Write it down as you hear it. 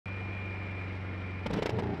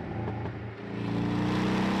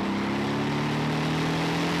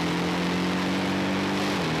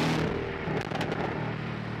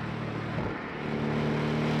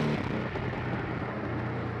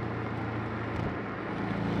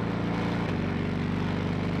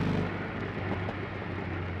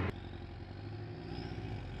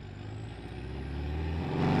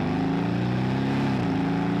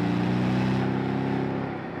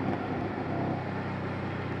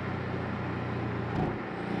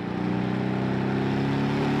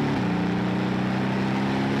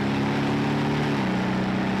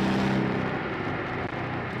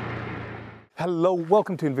Hello,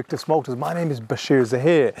 welcome to Invictus Motors. My name is Basheer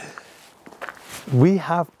here. We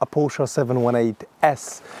have a Porsche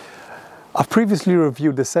 718S. I've previously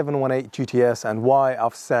reviewed the 718 GTS and why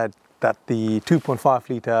I've said that the 2.5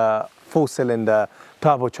 litre 4-cylinder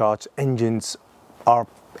turbocharged engines are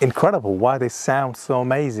incredible, why they sound so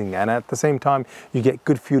amazing, and at the same time you get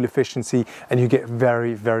good fuel efficiency and you get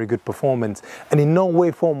very, very good performance. And in no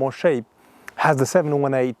way, form or shape has the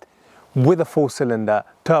 718 with a 4-cylinder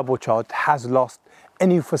turbocharged has lost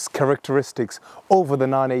any of its characteristics over the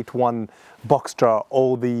 981 Boxster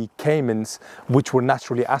or the Caymans, which were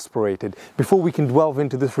naturally aspirated. Before we can delve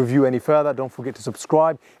into this review any further, don't forget to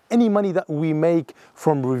subscribe. Any money that we make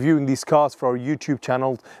from reviewing these cars for our YouTube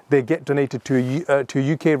channel, they get donated to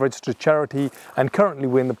a UK registered charity, and currently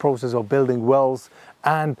we're in the process of building wells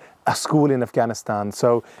and a school in Afghanistan.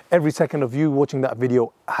 So every second of you watching that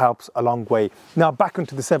video helps a long way. Now back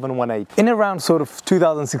onto the 718. In around sort of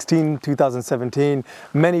 2016, 2017,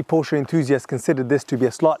 many Porsche enthusiasts considered this to be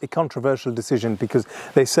a slightly controversial decision because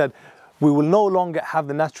they said, we will no longer have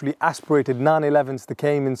the naturally aspirated 911s, the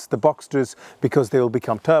Caymans, the Boxsters, because they will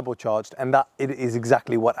become turbocharged, and that it is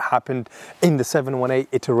exactly what happened in the 718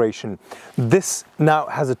 iteration. This now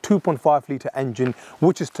has a 2.5 litre engine,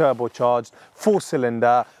 which is turbocharged,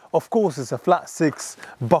 4-cylinder. Of course, it's a flat 6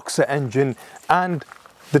 Boxer engine, and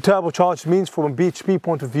the turbocharged means from a bhp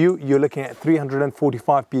point of view, you're looking at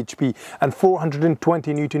 345 bhp and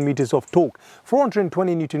 420 newton meters of torque.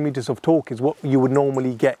 420 newton meters of torque is what you would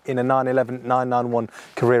normally get in a 911 991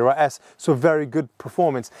 Carrera S, so very good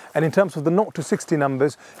performance. And in terms of the 0 to 60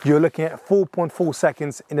 numbers, you're looking at 4.4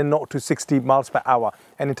 seconds in a 0 to 60 miles per hour.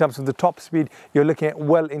 And in terms of the top speed, you're looking at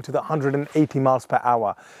well into the 180 miles per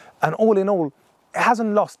hour. And all in all, it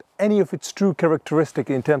hasn't lost any of its true characteristic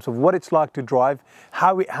in terms of what it's like to drive,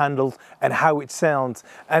 how it handles, and how it sounds.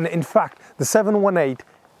 And in fact, the 718,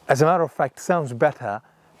 as a matter of fact, sounds better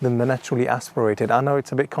than the naturally aspirated. I know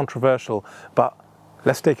it's a bit controversial, but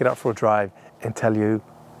let's take it out for a drive and tell you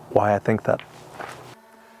why I think that.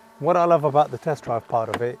 What I love about the test drive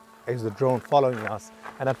part of it is the drone following us.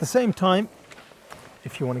 And at the same time,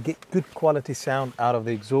 if you want to get good quality sound out of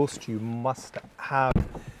the exhaust, you must have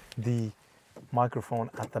the microphone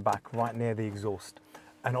at the back right near the exhaust.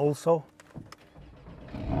 And also,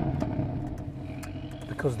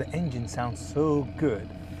 because the engine sounds so good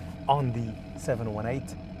on the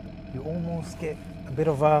 718, you almost get a bit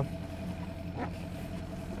of a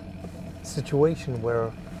situation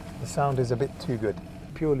where the sound is a bit too good,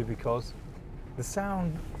 purely because the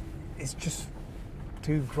sound is just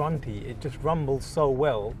too grunty. It just rumbles so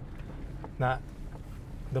well that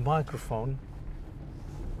the microphone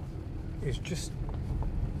is just,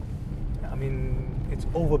 I mean, it's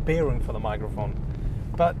overbearing for the microphone.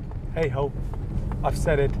 But hey ho, I've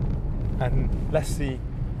said it, and let's see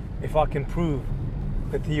if I can prove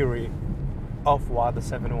the theory of why the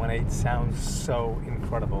 718 sounds so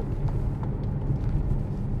incredible.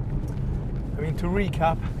 I mean, to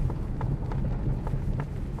recap,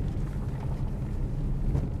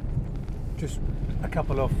 just a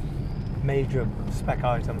couple of major spec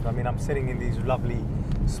items. I mean, I'm sitting in these lovely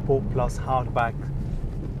Sport Plus hardback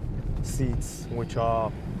seats, which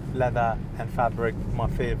are leather and fabric, my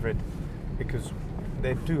favorite, because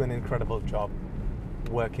they do an incredible job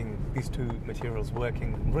working, these two materials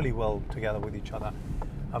working really well together with each other.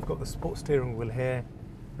 I've got the sport steering wheel here,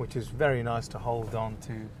 which is very nice to hold on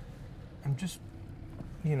to, and just,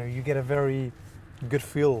 you know, you get a very good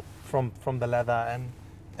feel from the leather, and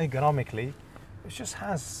ergonomically it just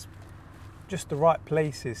has just the right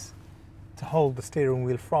places to hold the steering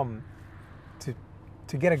wheel from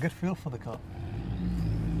to get a good feel for the car.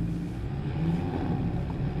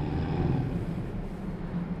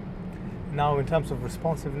 Now, in terms of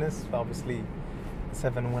responsiveness, obviously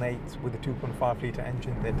 718 with a 2.5 litre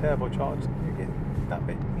engine, they're turbocharged, you get that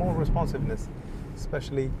bit more responsiveness,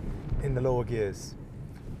 especially in the lower gears.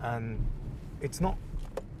 And it's not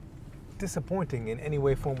disappointing in any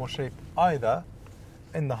way, form or shape either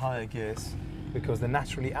in the higher gears, because the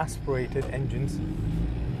naturally aspirated engines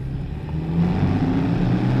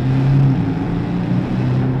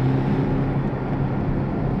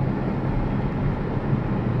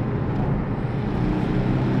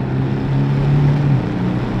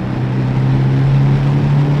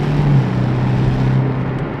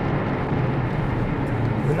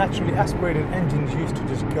naturally aspirated engines used to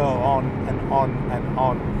just go on and on and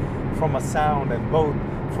on from a sound and both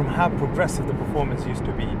from how progressive the performance used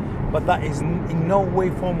to be. But that is in no way,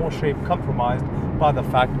 form or shape compromised by the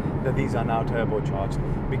fact that these are now turbocharged,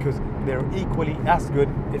 because they're equally as good,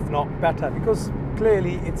 if not better, because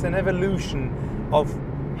clearly it's an evolution of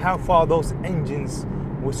how far those engines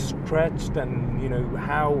were stretched and, you know,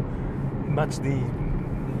 how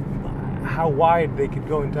wide they could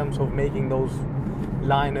go in terms of making those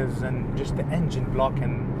liners and just the engine block.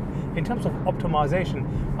 And in terms of optimization,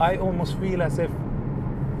 I almost feel as if,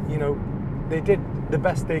 you know, they did the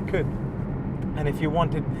best they could. And if you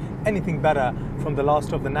wanted anything better from the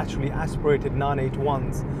last of the naturally aspirated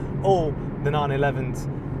 981s or the 911s,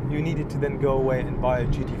 you needed to then go away and buy a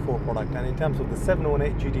GT4 product. And in terms of the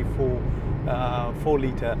 718 GT4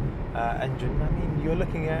 4-litre engine, I mean, you're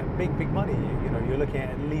looking at big money. You know, you're looking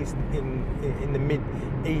at least in the mid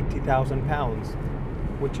 £80,000,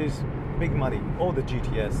 which is big money. Or the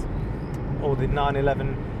GTS, or the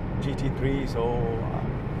 911 GT3s, or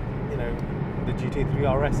you know, the GT3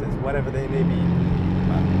 RSs, whatever they may be.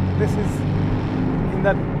 This is in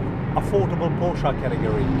that affordable Porsche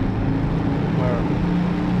category, where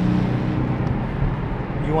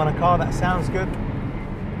you want a car that sounds good,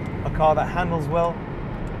 a car that handles well,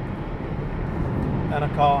 and a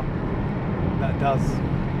car that does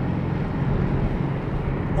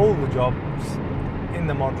all the jobs in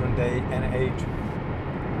the modern day and age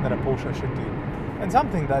that a Porsche should do. And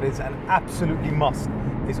something that is an absolutely must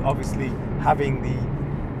is obviously having the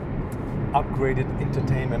upgraded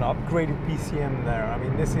entertainment, upgraded PCM there. I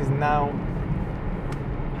mean, this is now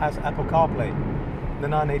has Apple CarPlay. The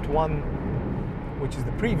 981, which is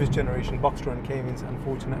the previous generation Boxster and Caymans,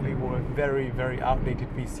 unfortunately were very outdated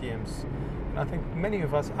PCMs. And I think many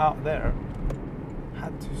of us out there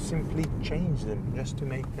had to simply change them just to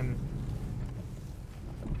make them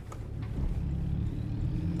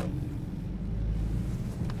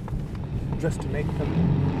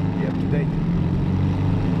be up to date.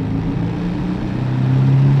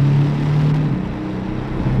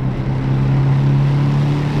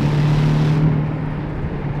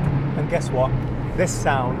 And guess what? This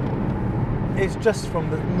sound is just from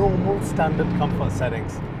the normal standard comfort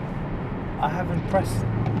settings. I haven't pressed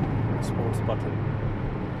the sports button.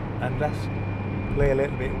 And let's play a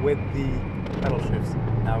little bit with the pedal shifts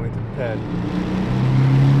now into third.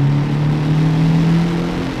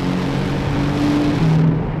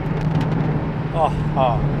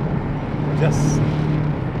 Just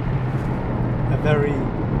a very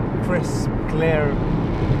crisp, clear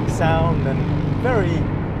sound and very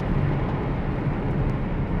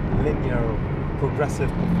linear, progressive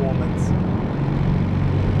performance.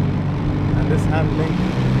 And this handling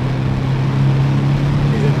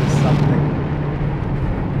isn't just something.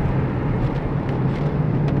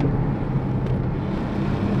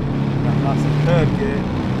 Now that's the third gear.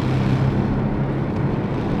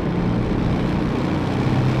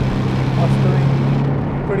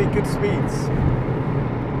 Pretty good speeds,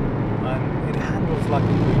 and it handles like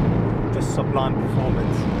a just sublime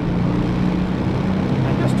performance.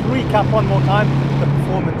 And just to recap one more time, the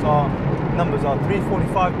performance numbers are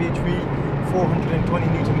 345 bhp, 420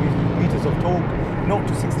 newton meters of torque, 0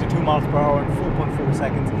 to 62 miles per hour in 4.4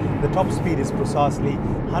 seconds. The top speed is precisely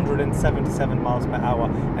 177 miles per hour,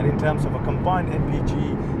 and in terms of a combined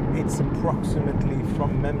MPG, it's approximately,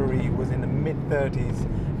 from memory, it was in the mid-30s,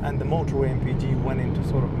 and the motorway MPG went into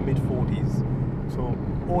sort of mid-40s. So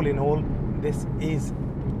all in all, this is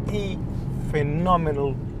a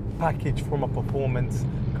phenomenal package from a performance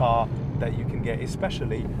car that you can get,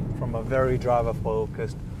 especially from a very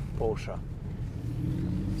driver-focused Porsche.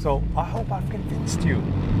 So I hope I've convinced you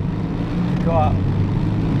to go out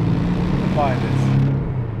and buy this.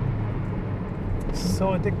 It's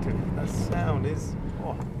so addictive. That sound is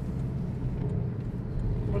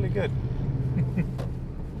really good.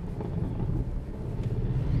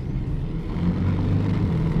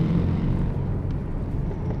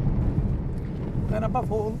 And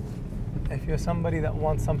above all, if you're somebody that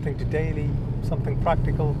wants something to daily, something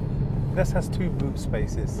practical, this has 2 boot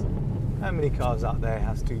spaces. How many cars out there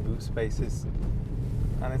has 2 boot spaces?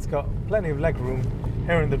 And it's got plenty of leg room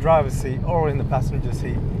here in the driver's seat or in the passenger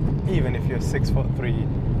seat. Even if you're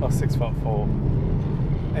 6'3" or 6'4",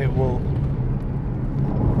 it will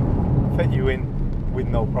fit you in with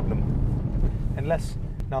no problem. And let's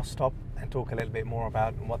now stop and talk a little bit more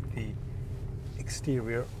about what the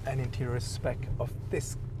exterior and interior spec of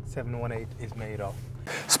this 718 is made of.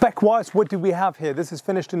 Spec-wise, what do we have here? This is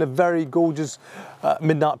finished in a very gorgeous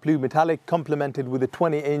midnight blue metallic, complemented with a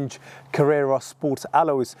 20-inch Carrera Sports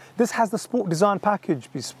alloys. This has the sport design package,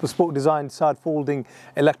 sport design side folding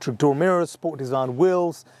electric door mirrors, sport design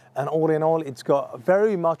wheels, and all in all, it's got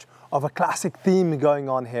very much of a classic theme going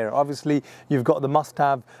on here. Obviously, you've got the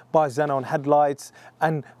must-have bi-xenon headlights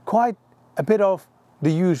and quite a bit of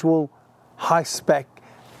the usual high-spec,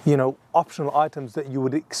 optional items that you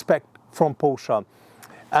would expect from Porsche.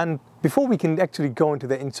 And before we can actually go into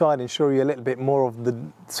the inside and show you a little bit more of the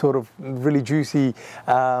sort of really juicy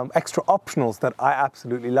extra optionals that I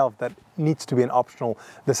absolutely love, that needs to be an optional,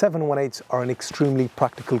 the 718s are an extremely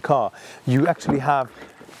practical car. You actually have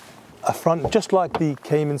a front, just like the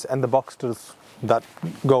Caymans and the Boxsters that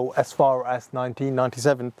go as far as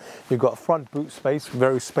 1997, you've got a front boot space,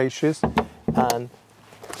 very spacious, and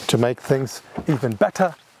to make things even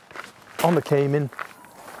better, on the Cayman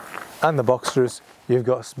and the Boxsters, you've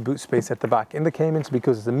got boot space at the back. In the Caymans,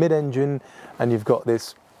 because it's a mid-engine and you've got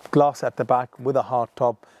this glass at the back with a hard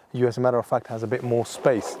top, you, as a matter of fact, has a bit more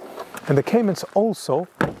space. And the Caymans also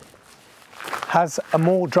has a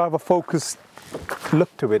more driver-focused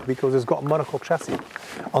look to it because it's got a monocoque chassis.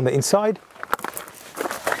 On the inside,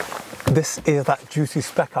 this is that juicy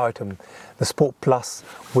spec item, the Sport Plus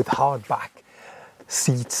with hard back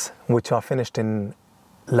seats, which are finished in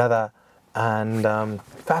leather and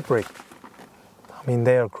fabric. I mean,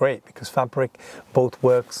 they are great because fabric both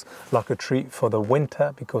works like a treat for the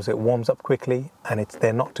winter because it warms up quickly and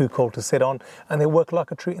they're not too cold to sit on, and they work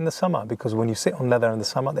like a treat in the summer because when you sit on leather in the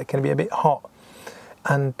summer, they can be a bit hot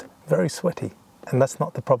and very sweaty. And that's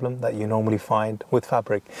not the problem that you normally find with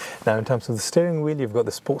fabric. Now, in terms of the steering wheel, you've got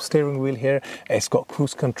the sports steering wheel here. It's got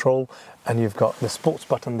cruise control, and you've got the sports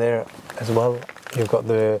button there as well. You've got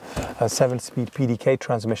the 7-speed PDK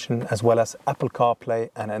transmission, as well as Apple CarPlay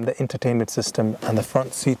and the entertainment system, and the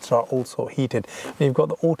front seats are also heated. And you've got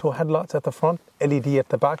the auto headlights at the front, LED at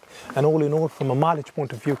the back, and all in all, from a mileage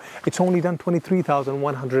point of view, it's only done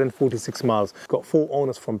 23,146 miles. It's got 4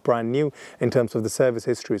 owners from brand new. In terms of the service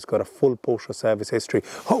history, it's got a full Porsche service history.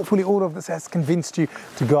 Hopefully all of this has convinced you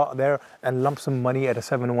to go out there and lump some money at a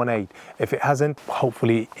 718. If it hasn't,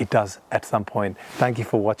 hopefully it does at some point. Thank you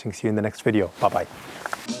for watching. See you in the next video. Bye-bye.